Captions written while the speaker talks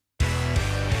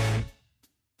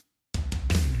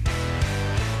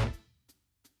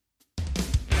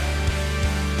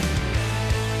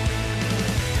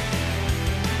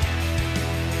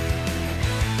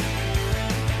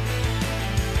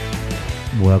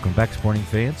Welcome back, sporting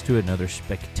fans, to another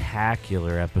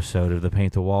spectacular episode of the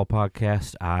Paint the Wall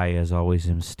podcast. I, as always,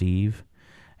 am Steve,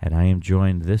 and I am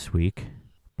joined this week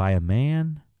by a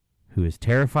man who is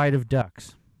terrified of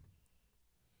ducks.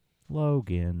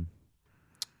 Logan.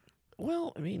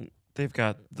 Well, I mean, they've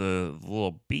got the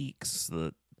little beaks,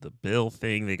 the bill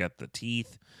thing. They got the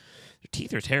teeth. Their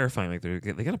teeth are terrifying. Like they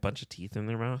got a bunch of teeth in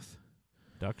their mouth.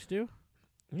 Ducks do?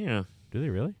 Yeah. Do they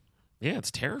really? Yeah,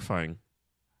 it's terrifying.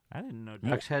 I didn't know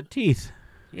ducks had teeth.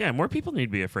 Yeah, more people need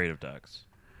to be afraid of ducks.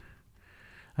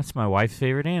 That's my wife's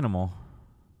favorite animal.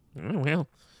 Oh, well.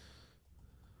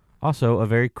 Also, a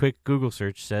very quick Google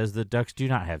search says that ducks do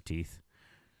not have teeth.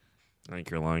 I think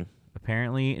you're lying.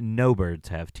 Apparently, no birds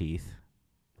have teeth.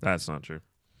 That's not true.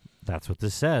 That's what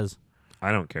this says.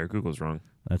 I don't care. Google's wrong.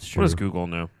 That's true. What does Google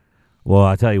know? Well,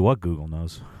 I'll tell you what Google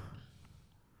knows.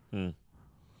 How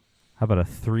about a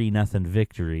 3-0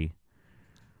 victory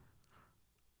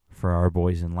for our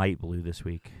boys in light blue this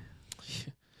week?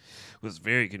 It was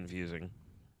very confusing.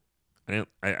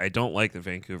 I don't like that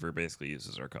Vancouver basically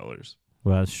uses our colors.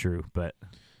 Well, that's true, but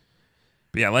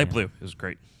yeah, light blue. It was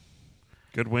great.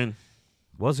 Good win.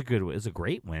 Was a good win. It was a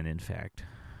great win, in fact.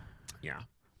 Yeah.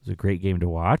 It was a great game to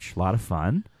watch. A lot of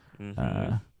fun.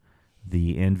 Mm-hmm.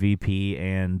 The MVP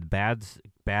and bad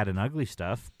and ugly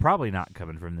stuff probably not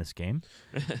coming from this game.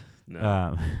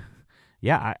 No.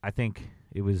 Yeah, I think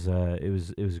it was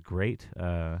great.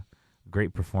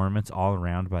 Great performance all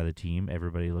around by the team.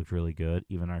 Everybody looked really good,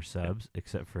 even our subs,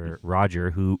 except for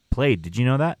Roger, who played. Did you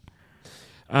know that?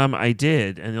 I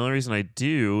did, and the only reason I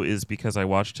do is because I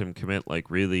watched him commit like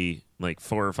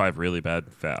 4 or 5 really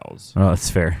bad fouls. Oh, that's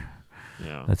fair.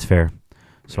 Yeah, that's fair.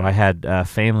 So I had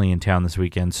family in town this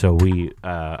weekend, so we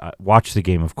watched the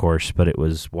game, of course, but it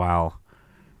was while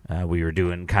we were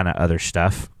doing kind of other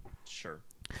stuff. Sure.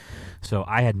 So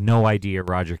I had no idea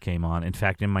Roger came on. In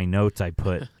fact, in my notes, I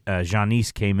put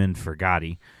Janice came in for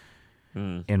Gotti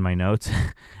in my notes.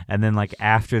 And then, like,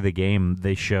 after the game,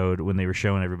 when they were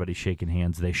showing everybody shaking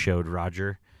hands, they showed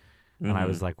Roger. And I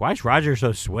was like, why is Roger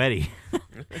so sweaty?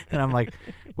 And I'm like,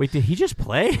 wait, did he just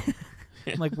play?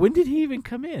 I'm like, when did he even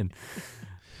come in?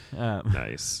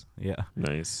 Nice. Yeah.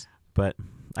 Nice. But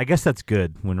I guess that's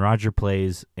good. When Roger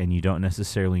plays and you don't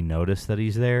necessarily notice that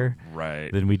he's there, right?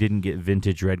 Then we didn't get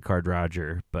vintage red card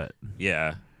Roger. But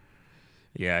yeah,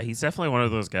 he's definitely one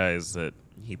of those guys that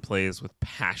he plays with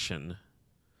passion,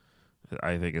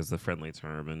 I think is the friendly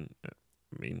term. And I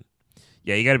mean,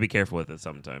 yeah, you got to be careful with it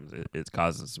sometimes. It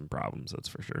causes some problems, that's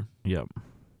for sure. Yep.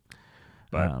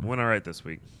 But went all right this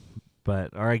week.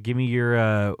 But all right, give me your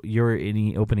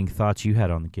any opening thoughts you had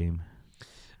on the game.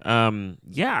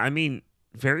 Yeah, I mean,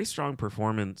 very strong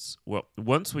performance. Well,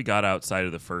 once we got outside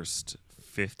of the first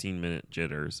 15-minute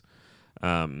jitters,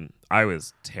 I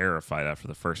was terrified after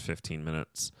the first 15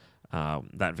 minutes.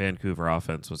 That Vancouver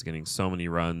offense was getting so many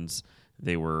runs.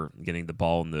 They were getting the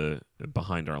ball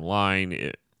behind our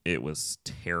line. It was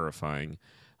terrifying.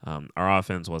 Our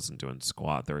offense wasn't doing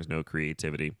squat. There was no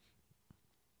creativity.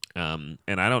 And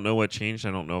I don't know what changed.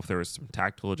 I don't know if there was some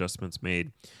tactical adjustments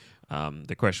made.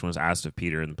 The question was asked of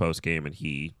Peter in the post game, and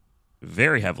he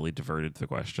very heavily diverted the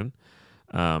question.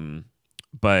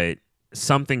 But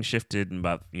something shifted in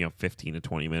about 15 to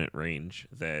 20 minute range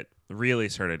that really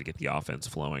started to get the offense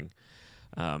flowing.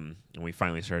 And we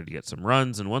finally started to get some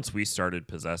runs. And once we started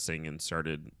possessing and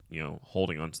started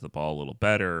holding onto the ball a little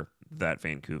better, that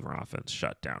Vancouver offense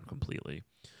shut down completely.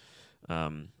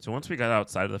 So once we got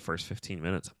outside of the first 15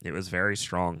 minutes, it was very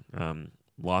strong.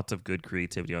 Lots of good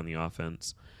creativity on the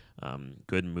offense,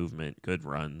 good movement, good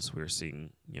runs. We were seeing,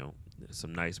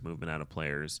 some nice movement out of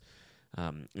players.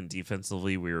 And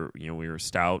defensively, we were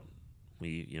stout.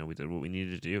 We did what we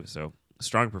needed to do. So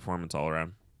strong performance all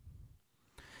around.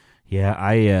 Yeah,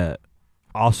 I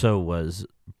also was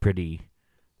pretty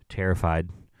terrified.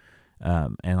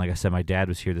 And like I said, my dad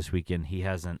was here this weekend.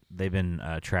 They've been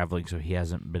traveling, so he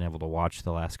hasn't been able to watch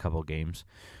the last couple of games.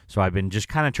 So I've been just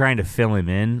kind of trying to fill him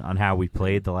in on how we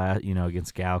played the last,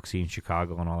 against Galaxy and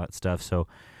Chicago and all that stuff. So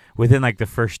within like the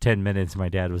first 10 minutes, my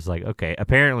dad was like, okay,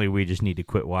 apparently we just need to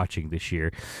quit watching this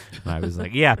year. And I was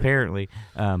like, yeah, apparently.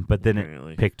 But then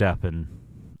it picked up and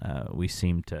we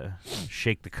seemed to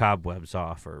shake the cobwebs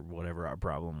off or whatever our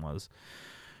problem was.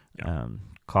 Yeah.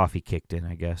 Coffee kicked in,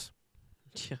 I guess.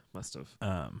 Yeah, must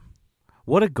have.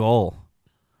 What a goal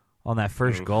on that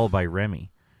first goal by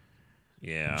Remy.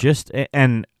 Yeah. Just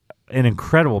an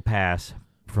incredible pass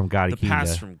from Gotti. The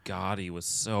pass from Gotti was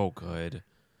so good.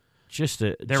 Just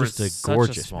a such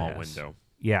gorgeous a small pass. window.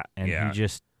 Yeah, and he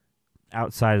just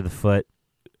outside of the foot,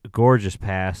 gorgeous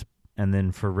pass, and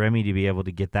then for Remy to be able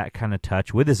to get that kind of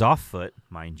touch with his off foot,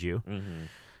 mind you,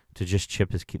 to just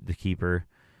chip the keeper.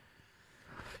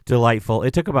 Delightful.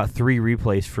 It took about 3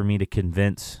 replays for me to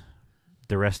convince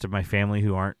the rest of my family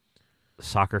who aren't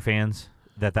soccer fans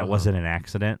that wasn't an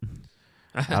accident.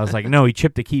 I was like, no, he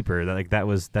chipped the keeper.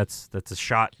 That's a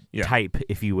shot type,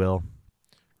 if you will.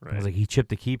 Right. I was like, he chipped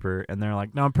the keeper, and they're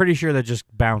like, no, I'm pretty sure that just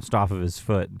bounced off of his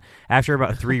foot. After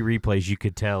about 3 replays, you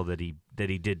could tell that he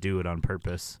did do it on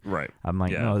purpose. Right. I'm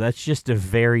like, no, that's just a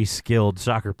very skilled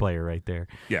soccer player right there.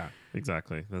 Yeah,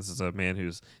 exactly. This is a man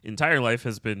whose entire life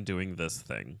has been doing this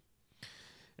thing,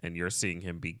 and you're seeing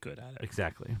him be good at it.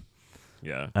 Exactly.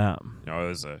 Yeah. It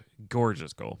was a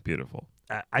gorgeous goal. Beautiful.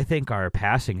 I think our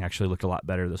passing actually looked a lot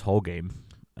better this whole game.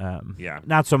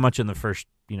 Not so much in the first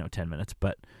 10 minutes,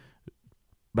 but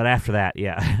after that,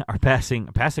 our passing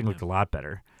looked a lot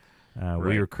better. Right.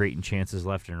 We were creating chances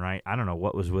left and right. I don't know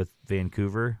what was with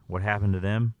Vancouver, what happened to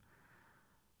them,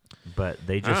 but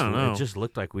it just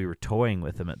looked like we were toying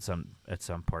with them at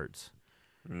some parts.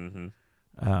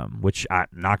 Mm-hmm. Which I'm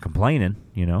not complaining.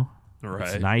 Right.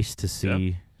 It's nice to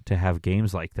see to have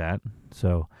games like that.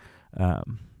 So,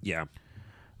 yeah.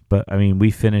 But I mean,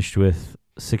 we finished with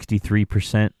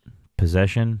 63%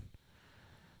 possession.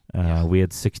 We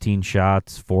had 16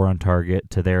 shots, 4 on target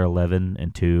to their 11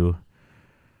 and 2.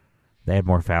 They had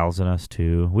more fouls than us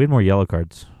too. We had more yellow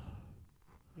cards.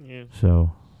 Yeah.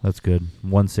 So that's good.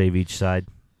 1 save each side.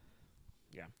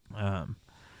 Yeah.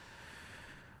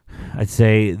 I'd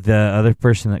say the other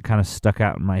person that kind of stuck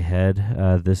out in my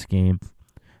head this game,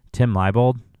 Tim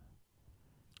Leibold.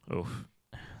 Oof.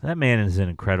 That man is an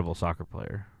incredible soccer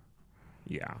player.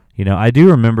 Yeah. I do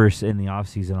remember in the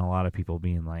offseason a lot of people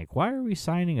being like, why are we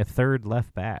signing a third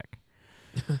left back?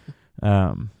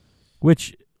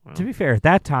 Which, to be fair, at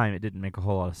that time it didn't make a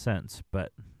whole lot of sense.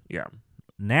 But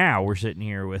now we're sitting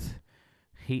here with,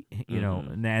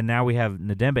 and now we have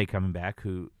Ndembe coming back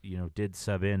who, did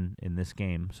sub in this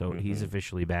game. So he's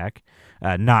officially back.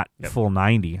 Not full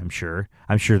 90, I'm sure.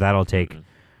 I'm sure that'll take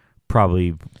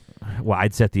probably,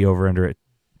 I'd set the over-under at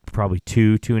probably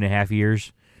 2.5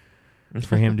 years.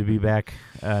 For him to be back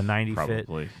 90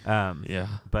 Probably. fit.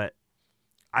 But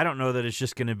I don't know that it's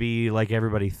just going to be like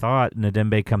everybody thought.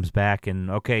 Ndembe comes back and,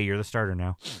 okay, you're the starter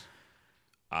now.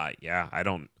 I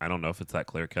don't know if it's that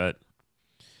clear cut.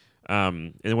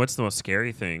 And what's the most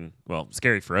scary thing? Well,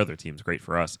 scary for other teams, great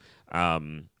for us.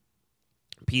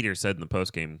 Peter said in the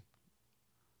postgame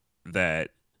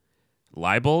that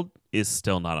Leibold is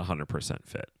still not 100%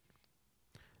 fit.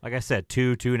 Like I said,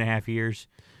 2.5 years.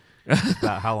 That's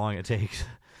about how long it takes.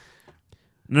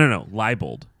 No,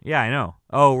 Leibold. Yeah, I know.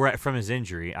 Oh, right, from his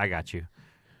injury. I got you.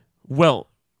 Well,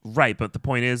 right, but the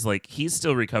point is, he's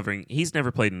still recovering. He's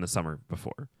never played in the summer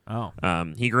before. Oh.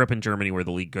 He grew up in Germany where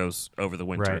the league goes over the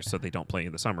winter, Right. so they don't play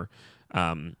in the summer.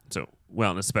 And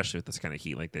especially with this kind of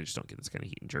heat, they just don't get this kind of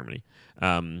heat in Germany.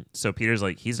 So Peter's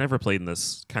he's never played in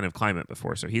this kind of climate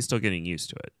before, so he's still getting used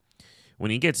to it.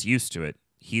 When he gets used to it,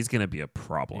 he's going to be a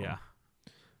problem. Yeah.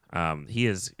 He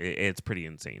is. It's pretty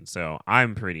insane. So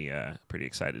I'm pretty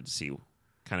excited to see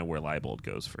kind of where Leibold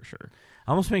goes for sure.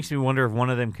 Almost makes me wonder if one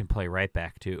of them can play right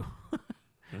back too,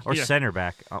 or center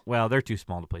back. Well, they're too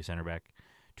small to play center back.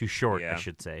 Too short, I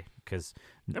should say, because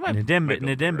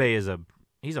Ndembe is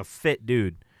he's a fit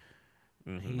dude.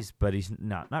 Mm-hmm. He's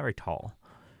not very tall.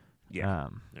 Yeah.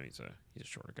 No, he's a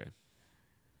shorter guy.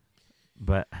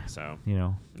 But so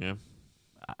yeah,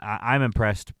 I'm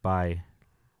impressed by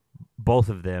both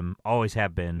of them. Always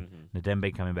have been.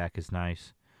 Ndembe coming back is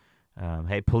nice.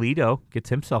 Hey, Polito gets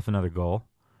himself another goal.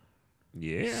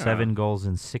 Yeah, 7 goals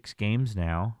in 6 games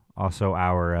now. Also,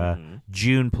 our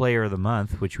June Player of the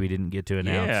Month, which we didn't get to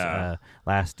announce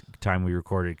last time we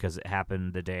recorded because it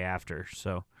happened the day after.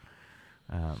 So,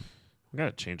 we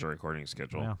gotta change our recording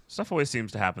schedule. Yeah. Stuff always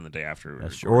seems to happen the day after,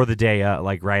 or the day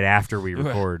right after we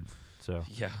record. So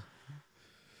yeah,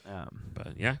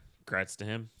 but yeah, congrats to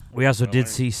him. We also did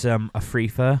see some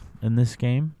Afrifa in this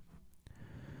game.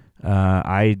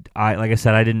 I like I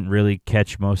said, I didn't really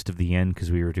catch most of the end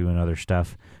because we were doing other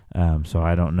stuff. So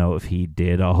I don't know if he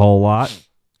did a whole lot.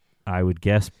 I would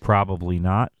guess probably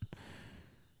not.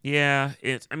 Yeah,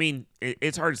 it's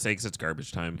hard to say because it's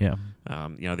garbage time. Yeah.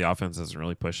 The offense isn't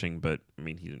really pushing, but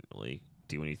he didn't really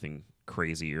do anything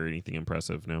crazy or anything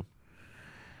impressive. No.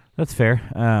 That's fair.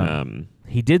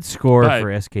 He did score for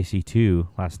SKC2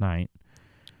 last night.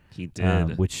 He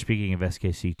did. Which, speaking of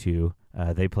SKC2,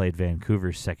 they played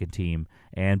Vancouver's second team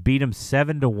and beat them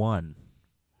 7-1.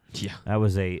 Yeah. That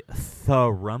was a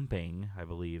thrumping, I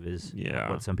believe, is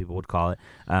what some people would call it.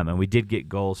 And we did get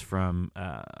goals from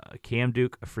Cam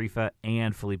Duke, Afrifa,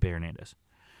 and Felipe Hernandez.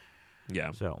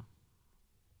 Yeah. So,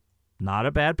 not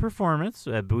a bad performance.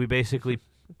 But we basically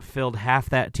filled half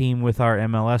that team with our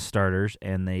MLS starters,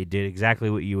 and they did exactly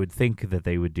what you would think that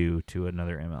they would do to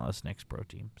another MLS Next Pro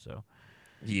team. So,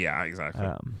 yeah, exactly.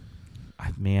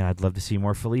 Man, I'd love to see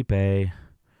more Felipe. I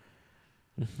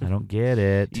don't get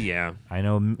it. Yeah. I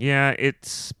know. Yeah,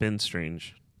 it's been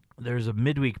strange. There's a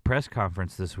midweek press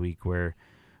conference this week where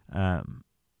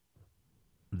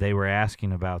they were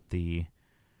asking about the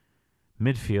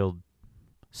midfield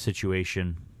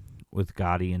situation with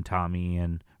Gotti and Tommy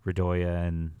and Redoya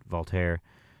and Voltaire.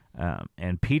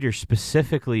 And Peter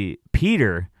specifically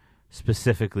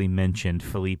mentioned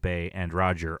Felipe and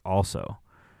Roger also.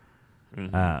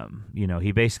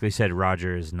 He basically said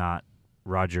Roger is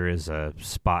a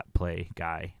spot play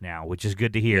guy now, which is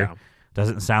good to hear. Yeah.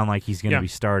 Doesn't sound like he's going to be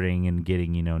starting and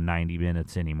getting 90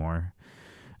 minutes anymore.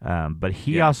 But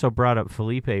he also brought up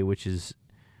Felipe, which is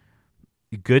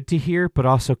good to hear, but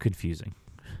also confusing.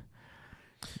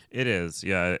 It is.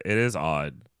 Yeah, it is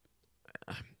odd.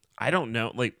 I don't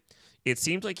know. Like, it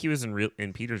seemed like he was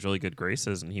in Peter's really good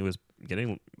graces, and he was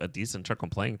getting a decent chunk of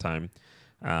playing time.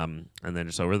 And then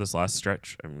just over this last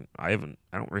stretch, I don't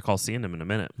recall seeing him in a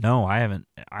minute. No, I haven't.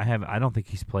 I don't think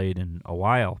he's played in a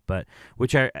while. But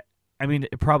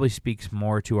it probably speaks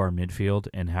more to our midfield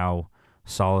and how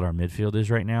solid our midfield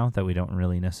is right now that we don't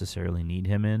really necessarily need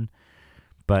him in.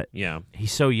 But yeah,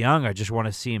 he's so young. I just want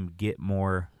to see him get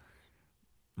more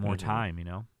time.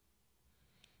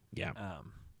 Yeah.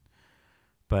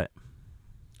 But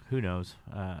who knows?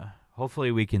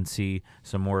 Hopefully we can see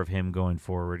some more of him going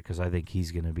forward, because I think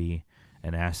he's going to be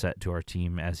an asset to our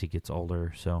team as he gets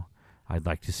older. So I'd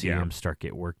like to see him start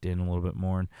get worked in a little bit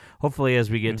more. And hopefully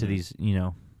as we get to these,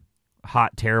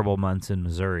 hot, terrible months in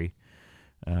Missouri,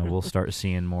 we'll start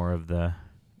seeing more of the,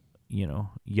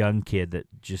 young kid that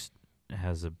just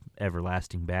has a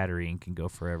everlasting battery and can go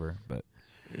forever. But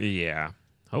yeah,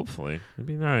 hopefully it'd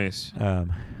be nice.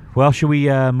 Well, should we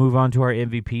move on to our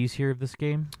MVPs here of this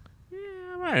game?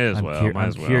 Yeah, might as well.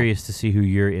 I'm curious to see who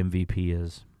your MVP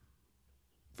is.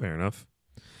 Fair enough.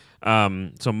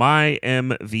 So my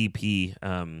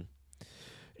MVP,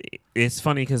 it's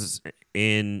funny because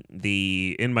in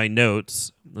my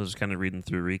notes, I was kind of reading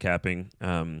through, recapping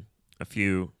a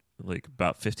few, like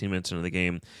about 15 minutes into the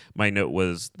game. My note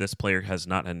was, this player has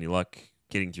not had any luck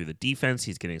getting through the defense.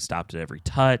 He's getting stopped at every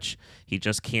touch. He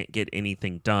just can't get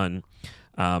anything done.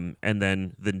 And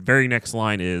then the very next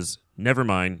line is, never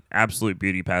mind, absolute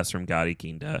beauty pass from Gadi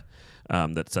Kinda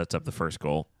that sets up the first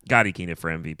goal. Gadi Kinda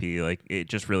for MVP. Like, it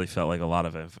just really felt like a lot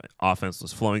of offense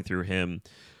was flowing through him.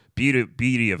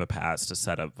 Beauty of a pass to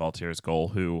set up Voltaire's goal,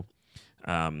 who,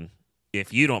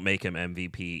 if you don't make him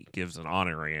MVP, gives an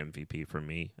honorary MVP from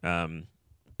me.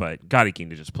 But Gadi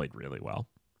Kinda just played really well.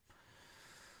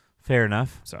 Fair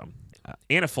enough. So,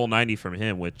 and a full 90 from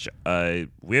him, which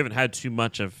we haven't had too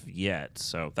much of yet.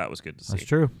 So that was good to see. That's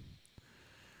true.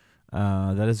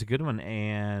 That is a good one,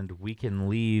 and we can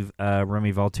leave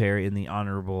Remy Voltaire in the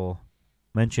honorable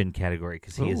mention category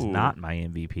because he is not my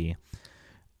MVP.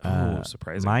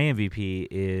 Surprising. My MVP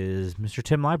is Mr.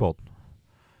 Tim Leibold.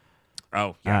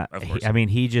 Oh, yeah, of course.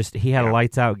 He had a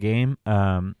lights out game.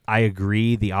 I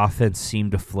agree. The offense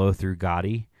seemed to flow through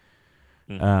Gotti.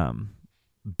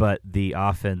 But the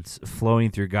offense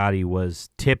flowing through Gotti was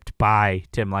tipped by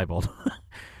Tim Leibold.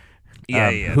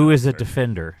 Who is a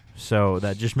defender. So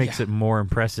that just makes it more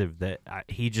impressive that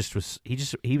he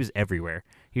was everywhere.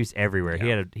 He was everywhere.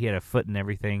 Yeah. He had a foot in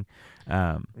everything.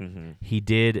 He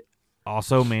did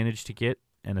also manage to get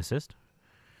an assist.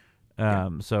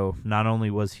 So not only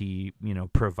was he,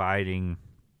 providing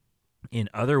in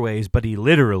other ways, but he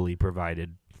literally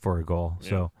provided for a goal. Yeah.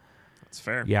 So that's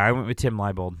fair. Yeah, I went with Tim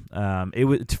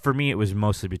Leibold. For me, it was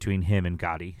mostly between him and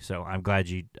Gotti. So I'm glad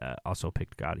you also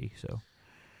picked Gotti. So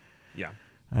yeah.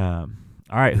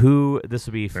 All right, this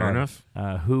will be fair fun. Enough.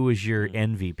 Who was your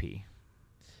MVP?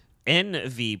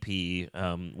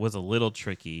 MVP was a little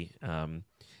tricky, and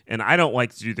I don't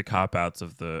like to do the cop outs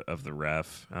of the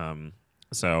ref.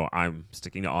 So I'm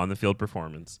sticking to on the field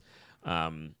performance.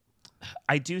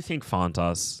 I do think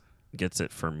Fontas gets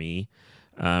it for me.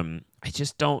 I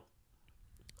just don't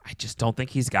think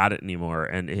he's got it anymore,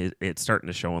 and it's starting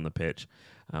to show on the pitch.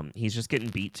 He's just getting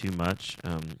beat too much,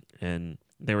 and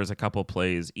there was a couple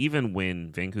plays, even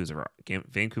when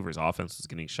Vancouver's offense was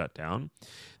getting shut down,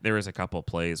 there was a couple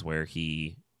plays where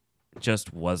he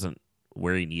just wasn't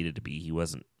where he needed to be. He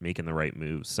wasn't making the right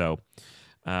moves. So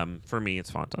for me, it's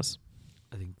Fontas.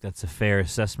 I think that's a fair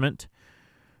assessment.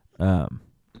 I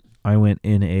went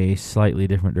in a slightly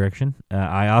different direction.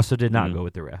 I also did not go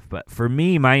with the ref. But for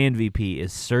me, my MVP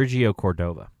is Sergio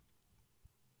Cordova,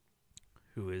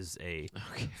 who is a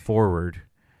forward.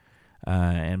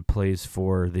 and plays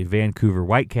for the Vancouver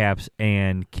Whitecaps,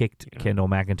 and kicked Kendall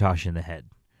McIntosh in the head.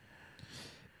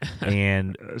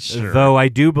 And Sure. though I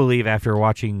do believe after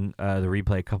watching the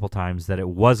replay a couple times that it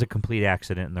was a complete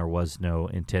accident and there was no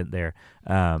intent there,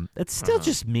 it's still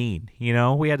just mean. You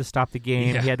know, we had to stop the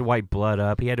game. Yeah. He had to wipe blood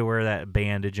up. He had to wear that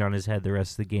bandage on his head the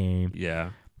rest of the game.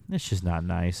 Yeah. It's just not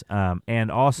nice.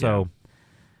 And also,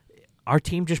 our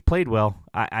team just played well.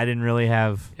 I didn't really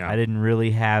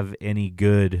have any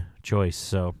good choice,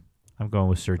 so I'm going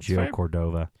with Sergio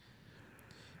Cordova.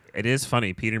 It is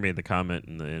funny. Peter made the comment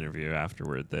in the interview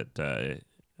afterward that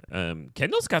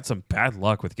Kendall's got some bad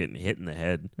luck with getting hit in the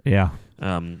head. Yeah.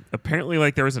 Apparently,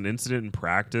 like there was an incident in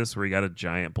practice where he got a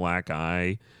giant black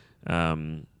eye.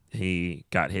 He's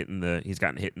gotten hit in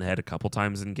the head a couple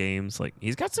times in games. Like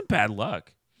he's got some bad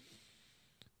luck.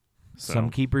 So. Some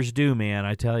keepers do, man.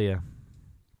 I tell you.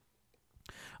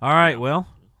 All right. Well,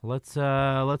 let's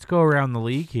go around the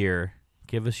league here.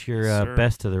 Give us your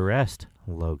best of the rest,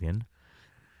 Logan.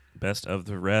 Best of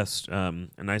the rest. A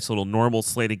nice little normal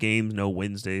slate of games. No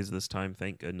Wednesdays this time,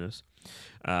 thank goodness.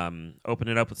 Open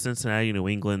it up with Cincinnati, New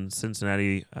England.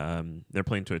 Cincinnati, they're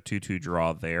playing to a 2-2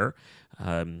 draw there.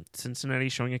 Cincinnati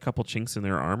showing a couple chinks in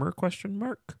their armor, ?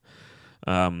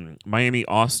 Miami,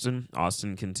 Austin.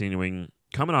 Austin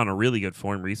coming on a really good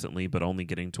form recently, but only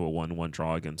getting to a 1-1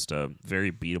 draw against a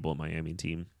very beatable Miami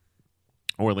team.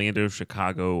 Orlando,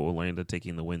 Chicago. Orlando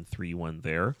taking the win 3-1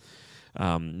 there.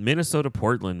 Minnesota,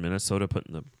 Portland. Minnesota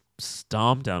putting the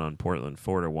stomp down on Portland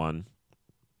 4-1.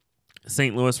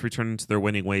 St. Louis returning to their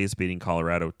winning ways, beating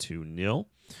Colorado 2-0.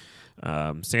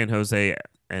 San Jose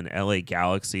and LA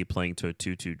Galaxy playing to a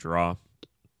 2-2 draw.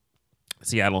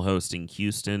 Seattle hosting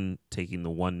Houston, taking the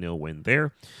 1-0 win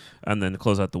there. And then to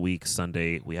close out the week,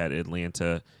 Sunday, we had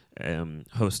Atlanta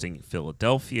hosting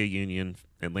Philadelphia Union.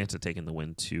 Atlanta taking the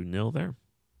win 2-0 there.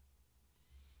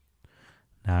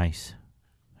 Nice.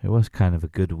 It was kind of a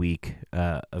good week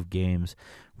of games.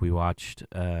 We watched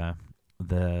the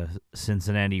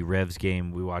Cincinnati Revs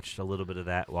game. We watched a little bit of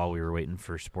that while we were waiting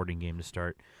for Sporting Game to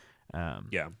start. I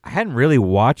hadn't really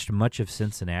watched much of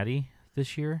Cincinnati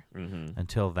this year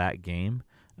until that game.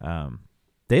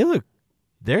 They're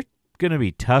going to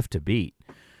be tough to beat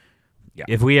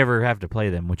if we ever have to play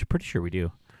them, which I'm pretty sure we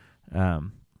do.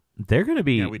 They're going to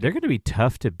be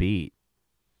tough to beat.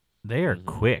 They are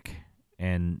quick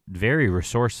and very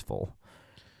resourceful.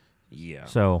 Yeah.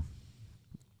 So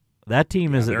that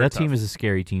team is a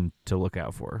scary team to look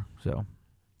out for. So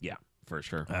yeah, for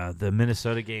sure. The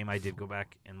Minnesota game, I did go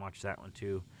back and watch that one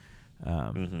too.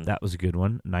 That was a good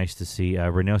one. Nice to see.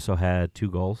 Reynoso had 2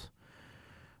 goals.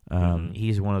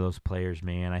 He's one of those players,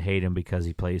 man. I hate him because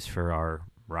he plays for our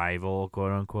rival,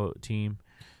 quote unquote, team,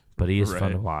 but he is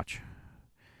fun to watch.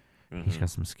 He's got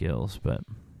some skills, but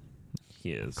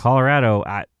he is. Colorado,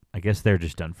 I guess they're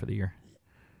just done for the year.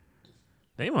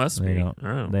 They must be. They don't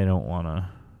want to.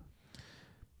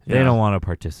 They don't want to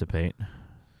participate.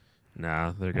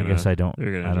 Nah, they're gonna. I guess I don't. I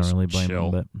don't really blame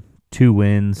them. But 2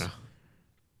 wins,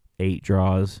 8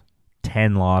 draws,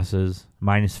 10 losses,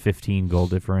 minus 15 goal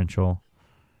differential.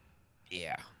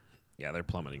 Yeah, they're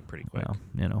plummeting pretty quick. Well,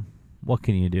 what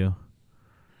can you do?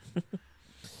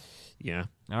 Yeah.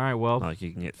 All right. Well, like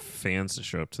you can get fans to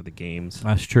show up to the games.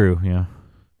 That's true. Yeah.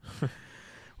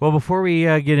 Well, before we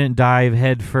dive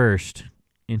head first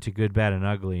into good, bad, and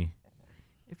ugly,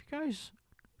 if you guys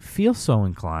feel so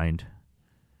inclined,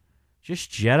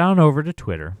 just jet on over to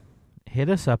Twitter. Hit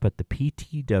us up at the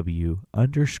PTW_pod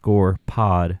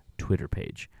Twitter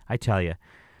page. I tell you,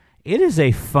 it is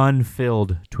a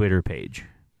fun-filled Twitter page.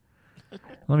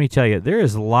 Let me tell you, there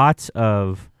is lots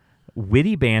of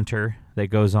witty banter that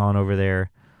goes on over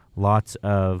there, lots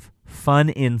of fun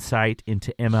insight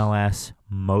into MLS,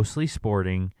 mostly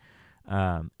sporting,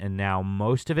 and now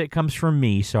most of it comes from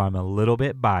me, so I'm a little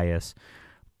bit biased,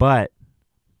 but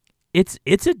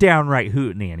it's a downright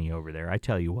hootenanny over there, I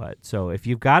tell you what. So if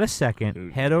you've got a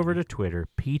second, head over to Twitter,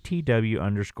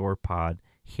 PTW_pod,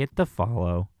 hit the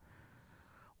follow.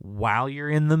 While you're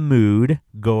in the mood,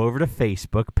 go over to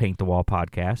Facebook, Paint the Wall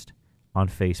Podcast on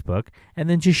Facebook, and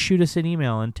then just shoot us an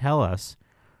email and tell us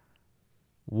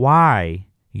why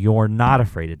you're not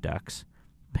afraid of ducks.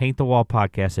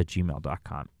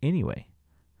 paintthewallpodcast@gmail.com. Anyway,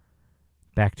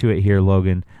 back to it here,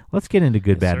 Logan. Let's get into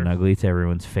good, bad, and ugly. It's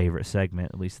everyone's favorite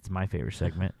segment. At least it's my favorite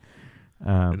segment.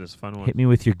 It is a fun one. Hit me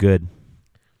with your good.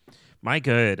 My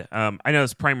good. I know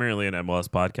it's primarily an MLS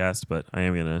podcast, but I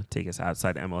am going to take us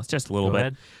outside MLS just a little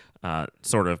bit.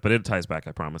 Sort of, but it ties back,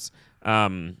 I promise.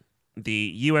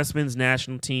 The U.S. men's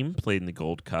national team played in the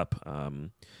Gold Cup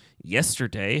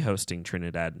yesterday, hosting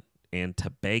Trinidad and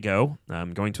Tobago,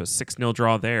 going to a 6-0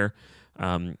 draw there.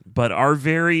 But our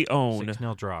very own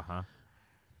 6-0 draw, huh?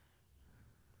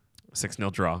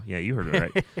 6-0 draw. Yeah, you heard it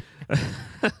right.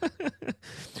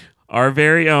 Our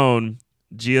very own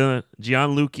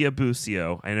Gianluca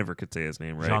Busio. I never could say his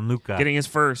name right. Gianluca. Getting his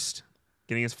first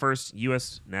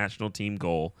U.S. national team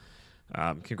goal.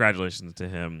 Congratulations to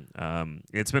him.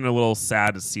 It's been a little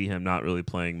sad to see him not really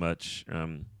playing much,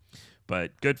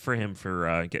 but good for him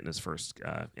for getting his first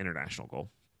international goal.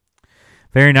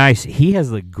 Very nice. He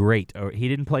has he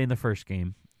didn't play in the first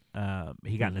game.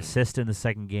 He got an assist in the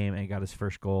second game and got his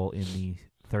first goal in the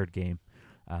third game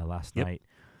last night.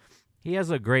 He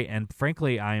has looked great, and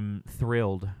frankly, I'm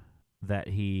thrilled that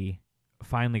he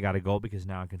finally got a goal because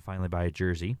now I can finally buy a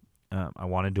jersey. I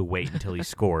wanted to wait until he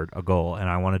scored a goal, and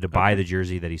I wanted to buy the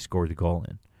jersey that he scored the goal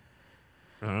in.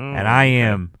 And I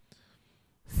am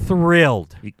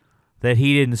thrilled that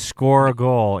he didn't score a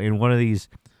goal in one of these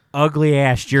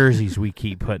ugly-ass jerseys we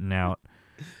keep putting out.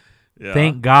 Yeah.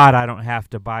 Thank God I don't have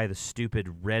to buy the stupid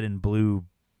red and blue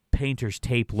painter's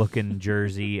tape-looking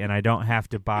jersey, and I don't have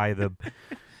to buy the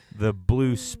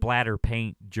blue splatter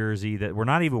paint jersey that we're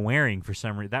not even wearing for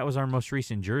some reason. That was our most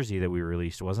recent jersey that we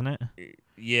released, wasn't it?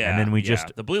 Yeah. And then we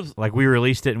the blue, we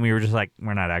released it and we were just like,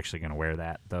 we're not actually going to wear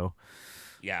that though.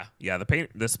 Yeah.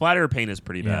 The splatter paint is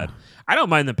pretty bad. Yeah. I don't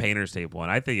mind the painter's tape one.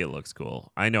 I think it looks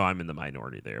cool. I know I'm in the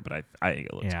minority there, but I think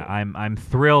it looks cool. I'm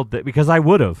thrilled that because I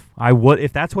would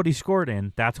if that's what he scored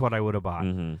in, that's what I would have bought.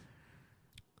 Mm-hmm.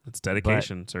 It's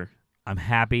dedication, sir. I'm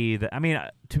happy that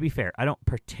to be fair, I don't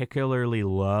particularly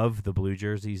love the blue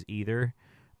jerseys either,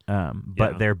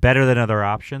 but they're better than other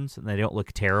options and they don't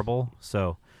look terrible.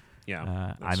 So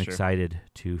I'm excited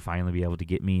to finally be able to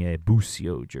get me a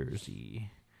Busio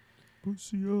jersey.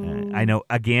 I know,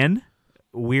 again,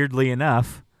 weirdly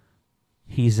enough,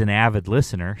 he's an avid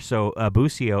listener. So,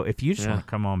 Busio, if you just want to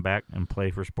come on back and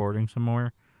play for Sporting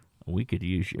somewhere, we could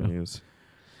use you.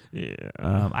 Yeah.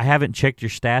 I haven't checked your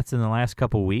stats in the last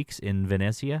couple weeks in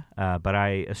Venezia, but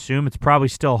I assume it's probably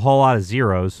still a whole lot of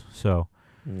zeros. So,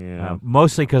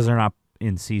 mostly because they're not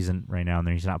in season right now and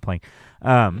he's not playing.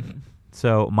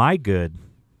 So, my good.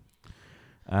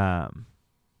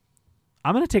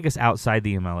 I'm going to take us outside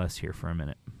the MLS here for a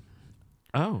minute.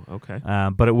 Oh, okay.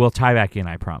 But it will tie back in,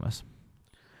 I promise.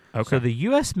 Okay. So the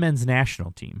U.S. men's national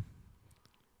team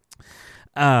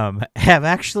have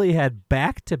actually had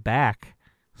back-to-back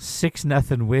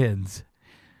 6-0 wins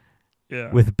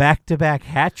with back-to-back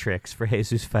hat tricks for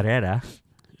Jesus Ferreira.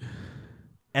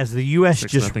 As the U.S.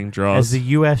 6-0 draws. As the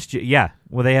U.S.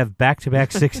 They have back-to-back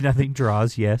 6-0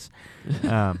 draws, yes,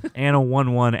 and a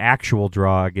 1-1 actual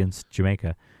draw against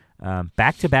Jamaica.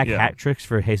 Back-to-back hat tricks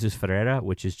for Jesus Ferreira,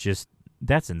 which is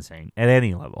that's insane at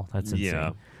any level. That's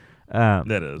insane. Yeah,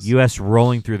 that is. U.S.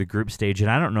 rolling through the group stage, and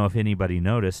I don't know if anybody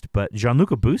noticed, but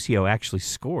Gianluca Busio actually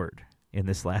scored in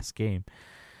this last game.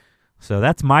 So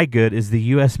that's my good is the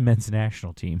U.S. men's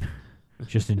national team,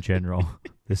 just in general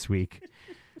this week.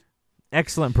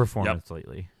 Excellent performance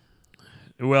lately.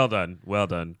 Well done.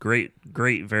 Great,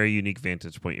 very unique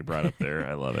vantage point you brought up there.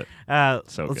 I love it.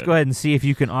 Let's go ahead and see if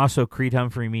you can also Creed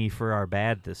Humphrey me for our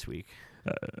bad this week.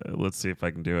 Let's see if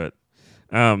I can do it.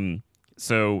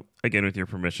 So, again, with your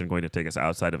permission, going to take us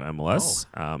outside of MLS.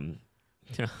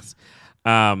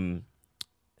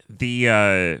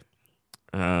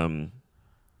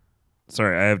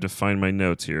 Sorry, I have to find my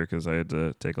notes here because I had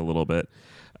to take a little bit.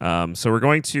 So we're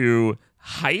going to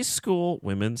high school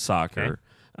women's soccer. Okay.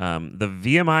 The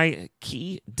VMI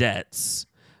Keydets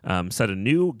set a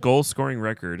new goal-scoring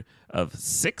record of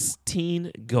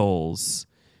 16 goals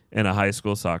in a high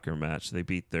school soccer match. They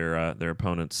beat their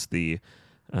opponents, the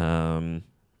Hampton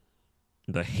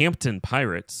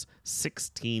Pirates,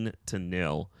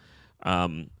 16-0.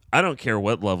 I don't care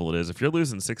what level it is. If you're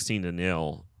losing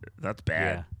 16-0, that's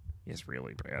bad. Yeah. It's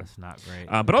really bad. That's not great.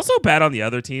 But also bad on the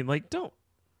other team. Don't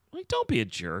be a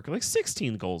jerk.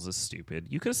 16 goals is stupid.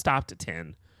 You could have stopped at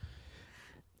 10.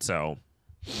 So,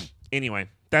 anyway,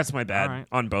 that's my bad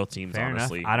on both teams. Fair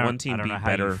honestly, enough. One team I don't beat know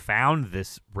better. how you found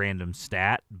this random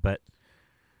stat, but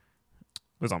it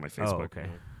was on my Facebook. Oh, okay.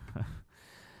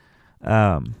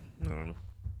 I don't know.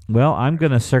 Well, I'm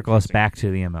going to circle us back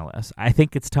to the MLS. I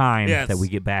think it's time that we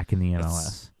get back in the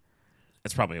MLS.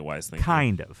 It's probably a wise thing.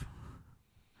 Kind of.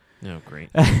 Oh, great.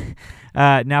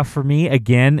 Now, for me,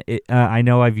 again, I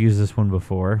know I've used this one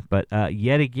before, but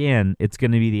yet again, it's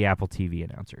going to be the Apple TV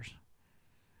announcers.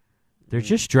 They're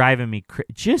just driving me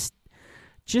crazy.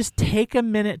 Just take a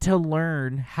minute to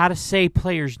learn how to say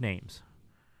players' names.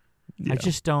 Yeah.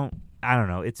 I don't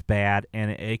know. It's bad,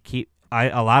 and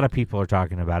a lot of people are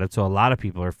talking about it, so a lot of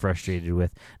people are frustrated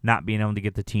with not being able to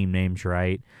get the team names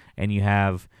right. And you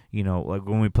have, like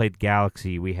when we played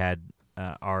Galaxy, we had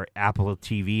our Apple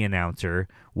TV announcer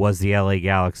was the LA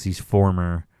Galaxy's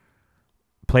former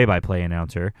play-by-play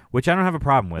announcer, which I don't have a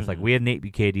problem with. Like, we have Nate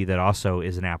Bukaty that also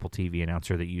is an Apple TV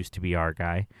announcer that used to be our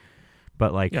guy.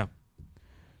 But, like, I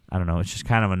don't know. It's just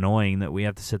kind of annoying that we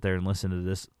have to sit there and listen to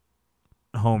this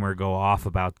Homer go off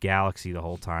about Galaxy the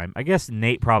whole time. I guess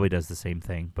Nate probably does the same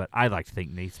thing, but I like to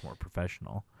think Nate's more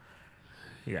professional.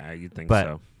 Yeah, you'd think but,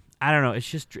 so. I don't know. It's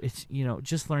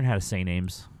just learn how to say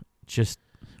names.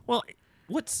 Well,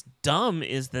 what's dumb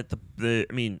is that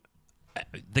the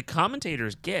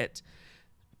commentators get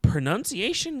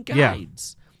pronunciation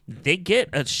guides. Yeah. They get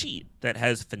a sheet that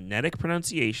has phonetic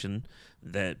pronunciation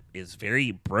that is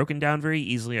very broken down very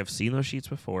easily. I've seen those sheets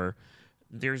before.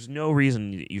 There's no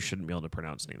reason you shouldn't be able to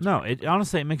pronounce names. No,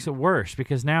 honestly, it makes it worse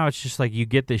because now it's just like you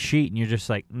get this sheet and you're just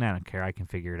like, nah, I don't care. I can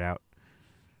figure it out.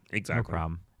 Exactly. No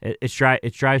problem.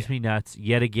 It drives me nuts.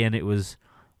 Yet again, it was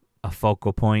a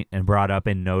focal point and brought up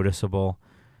and noticeable.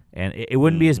 And it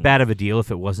wouldn't be as bad of a deal if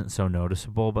it wasn't so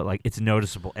noticeable, but like it's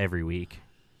noticeable every week.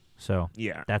 So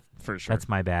yeah, that's for sure. That's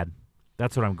my bad.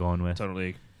 That's what I'm going with.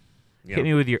 Totally. Yep. Hit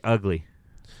me with your ugly.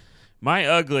 My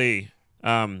ugly.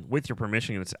 With your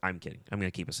permission, I'm kidding. I'm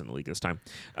going to keep us in the league this time.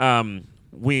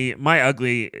 My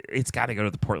ugly. It's got to go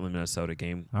to the Portland, Minnesota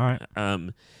game. All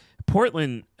right.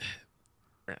 Portland.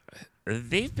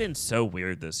 They've been so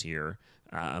weird this year.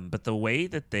 But the way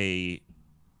that they,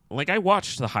 I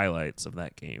watched the highlights of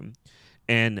that game,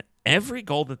 and every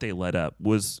goal that they let up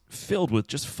was filled with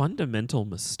just fundamental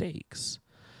mistakes.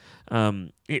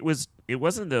 It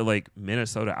wasn't that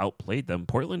Minnesota outplayed them.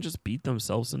 Portland just beat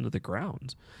themselves into the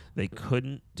ground. They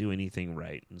couldn't do anything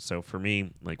right. And so for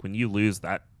me, when you lose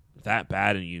that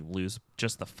bad and you lose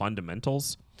just the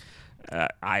fundamentals,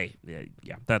 that's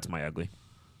my ugly.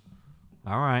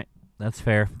 All right. That's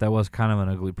fair. That was kind of an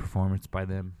ugly performance by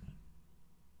them.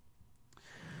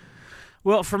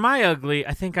 Well, for my ugly,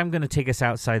 I think I'm going to take us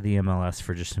outside the MLS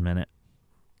for just a minute.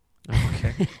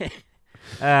 Okay.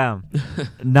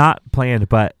 Not planned,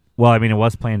 but it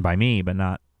was planned by me, but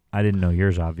not. I didn't know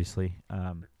yours, obviously.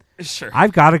 Sure.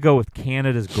 I've got to go with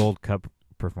Canada's Gold Cup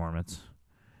performance.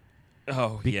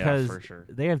 Oh, because yeah, for sure.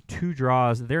 They have 2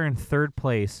 draws. They're in 3rd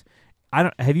place.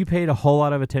 Have you paid a whole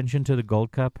lot of attention to the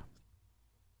Gold Cup?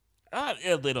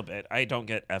 A little bit. I don't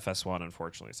get FS1,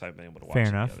 unfortunately, so I haven't been able to watch Fair any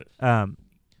enough. of it.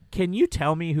 Can you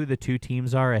tell me who the 2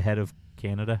 teams are ahead of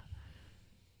Canada?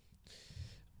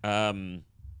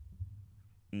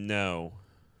 No.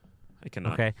 I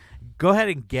cannot. Okay. Go ahead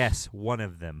and guess one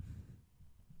of them.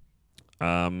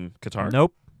 Qatar?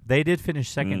 Nope. They did finish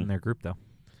second in their group, though.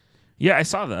 Yeah, I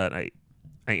saw that. I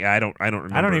don't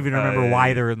remember. I don't even remember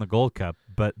why they're in the Gold Cup,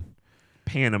 but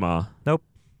Panama. Nope.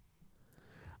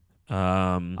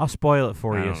 I'll spoil it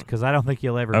for you because I don't think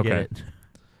you'll ever get it.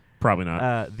 Probably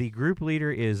not. The group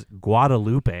leader is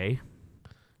Guadalupe,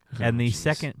 and the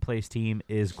second place team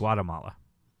is Guatemala.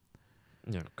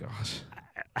 Oh, gosh.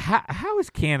 How is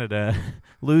Canada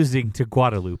losing to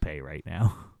Guadalupe right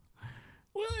now?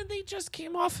 Well, they just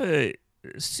came off a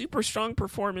super strong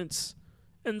performance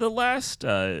in the last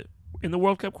in the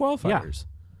World Cup qualifiers. Yeah.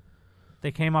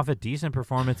 They came off a decent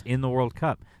performance in the World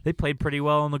Cup. They played pretty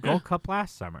well in the Gold Cup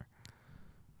last summer.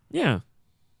 Yeah.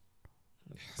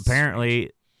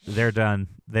 Apparently, they're done.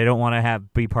 They don't want to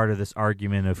be part of this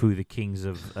argument of who the kings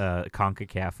of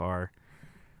CONCACAF are.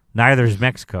 Neither is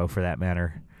Mexico, for that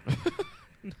matter.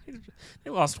 They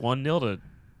lost 1-0 to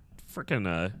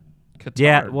freaking Qatar.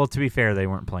 Yeah, well, to be fair, they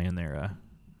weren't playing their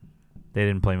they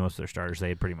didn't play most of their starters. They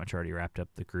had pretty much already wrapped up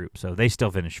the group, so they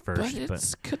still finished first. But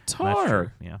it's Qatar. Qatar.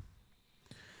 True, yeah.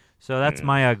 So that's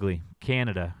my ugly.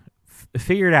 Canada.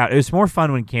 Figure it out. It was more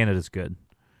fun when Canada's good.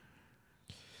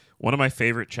 One of my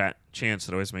favorite chants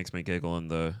that always makes me giggle in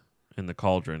the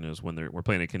Cauldron is when we're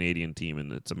playing a Canadian team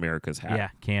and it's America's hat. Yeah,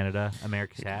 Canada,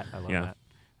 America's hat. I love that.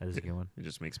 That is a good one. It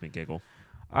just makes me giggle.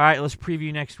 All right, let's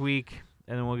preview next week,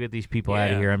 and then we'll get these people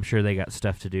out of here. I'm sure they got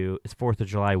stuff to do. It's 4th of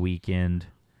July weekend.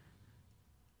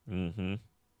 Mm-hmm.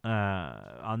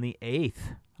 On the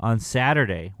 8th, on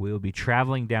Saturday, we will be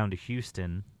traveling down to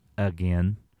Houston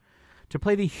again to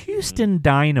play the Houston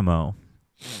Dynamo.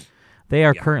 They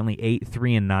are currently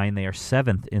 8-3-9. They are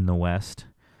 7th in the West.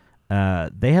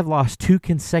 They have lost 2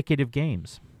 consecutive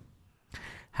games.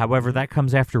 However, that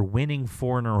comes after winning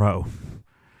 4 in a row.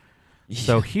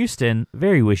 So Houston,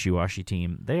 very wishy-washy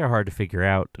team. They are hard to figure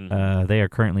out. They are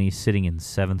currently sitting in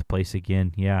 7th place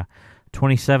again. Yeah,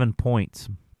 27 points.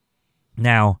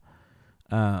 Now,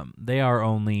 they are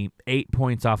only 8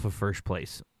 points off of first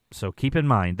place. So keep in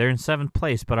mind, they're in 7th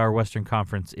place, but our Western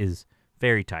Conference is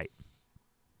very tight.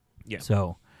 Yeah.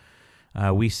 So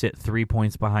we sit 3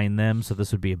 points behind them, so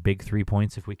this would be a big 3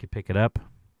 points if we could pick it up.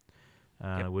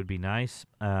 Yep. Would be nice.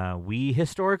 We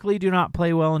historically do not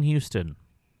play well in Houston.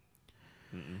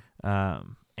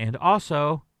 And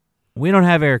also, we don't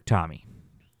have Eric Tommy.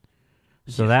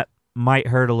 So that might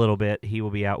hurt a little bit. He will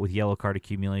be out with yellow card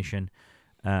accumulation.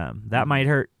 That might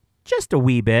hurt just a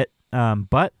wee bit.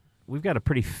 But we've got a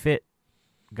pretty fit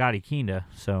Gotti Kinda,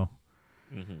 so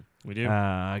we do.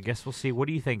 I guess we'll see. What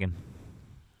are you thinking?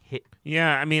 Hit.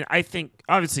 Yeah, I mean, I think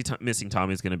obviously missing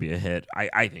Tommy is going to be a hit.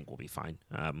 I think we'll be fine.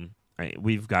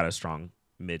 We've got a strong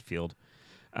midfield.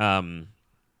 I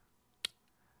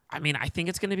mean, I think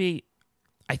it's going to be.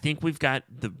 I think we've got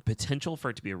the potential for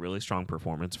it to be a really strong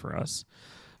performance for us.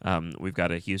 We've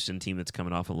got a Houston team that's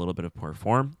coming off a little bit of poor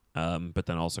form, but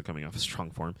then also coming off a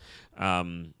strong form.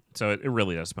 So it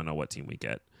really does depend on what team we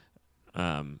get.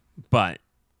 But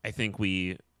I think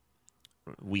we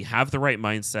have the right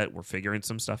mindset. We're figuring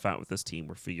some stuff out with this team.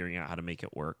 We're figuring out how to make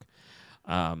it work.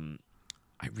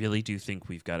 I really do think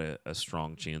we've got a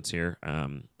strong chance here.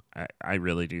 I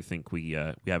really do think we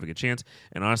have a good chance.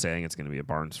 And honestly, I think it's going to be a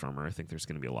barnstormer. I think there's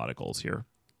going to be a lot of goals here.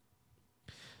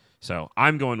 So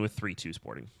I'm going with 3-2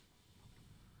 Sporting.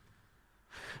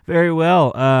 Very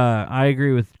well. I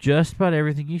agree with just about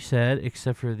everything you said,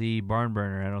 except for the barn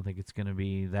burner. I don't think it's going to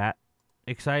be that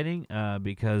exciting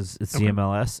because it's the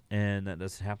MLS, and that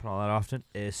doesn't happen all that often,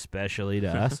 especially to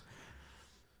us.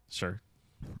 Sure.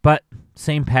 But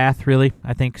same path, really.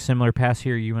 I think similar paths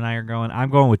here you and I are going.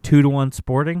 I'm going with 2-1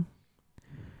 Sporting.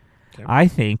 Okay. I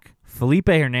think Felipe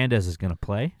Hernandez is going to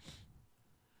play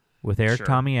with Eric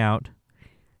Tommy out,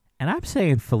 and I'm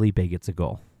saying Felipe gets a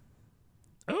goal.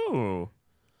 Oh,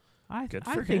 Good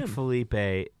for him. I think Felipe,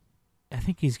 I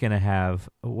think he's going to have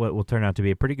what will turn out to be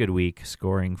a pretty good week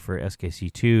scoring for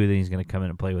SKC2. Then he's going to come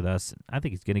in and play with us. I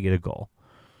think he's going to get a goal.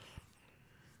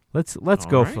 Let's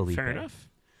go, right, Felipe. Fair enough.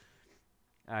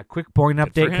 Quick point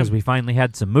update because we finally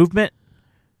had some movement.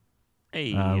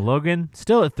 Hey, Logan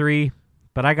still at 3,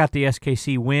 but I got the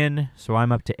SKC win, so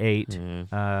I'm up to 8.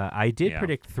 I did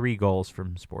predict 3 goals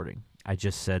from Sporting. I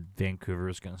just said Vancouver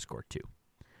was going to score 2.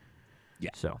 Yeah.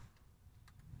 So,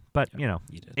 but you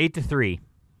did. 8-3.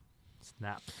 It's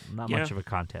not much of a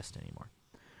contest anymore.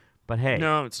 But hey,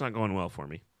 no, it's not going well for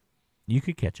me. You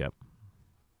could catch up.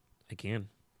 I can.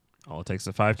 All it takes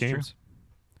is 5 That's games. True.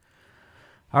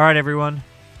 All right, everyone.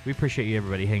 We appreciate you,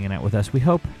 everybody, hanging out with us. We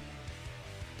hope,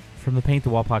 from the Paint the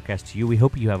Wall podcast to you, we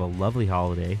hope you have a lovely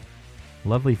holiday,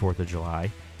 lovely 4th of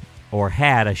July, or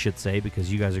had, I should say,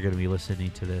 because you guys are going to be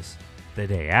listening to this the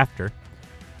day after.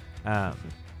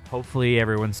 Hopefully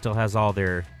everyone still has all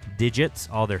their digits,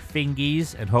 all their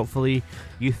fingies, and hopefully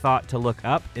you thought to look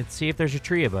up and see if there's a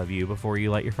tree above you before you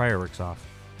light your fireworks off.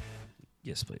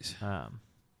 Yes, please.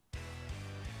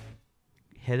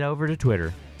 Head over to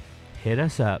Twitter. Hit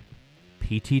us up,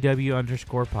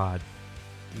 PTW_pod.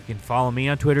 You can follow me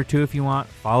on Twitter too if you want.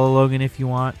 Follow Logan if you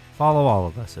want. Follow all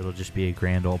of us. It'll just be a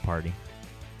grand old party.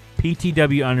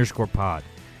 PTW_pod.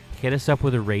 Hit us up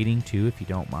with a rating too if you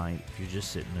don't mind. If you're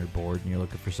just sitting there bored and you're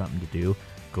looking for something to do,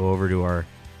 go over to our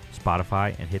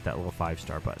Spotify and hit that little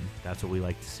 5-star button. That's what we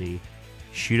like to see.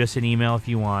 Shoot us an email if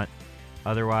you want.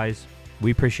 Otherwise,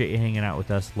 we appreciate you hanging out with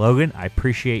us. Logan, I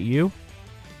appreciate you.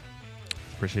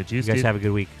 Appreciate you, You guys Steve. have a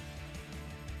good week.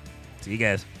 See you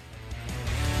guys.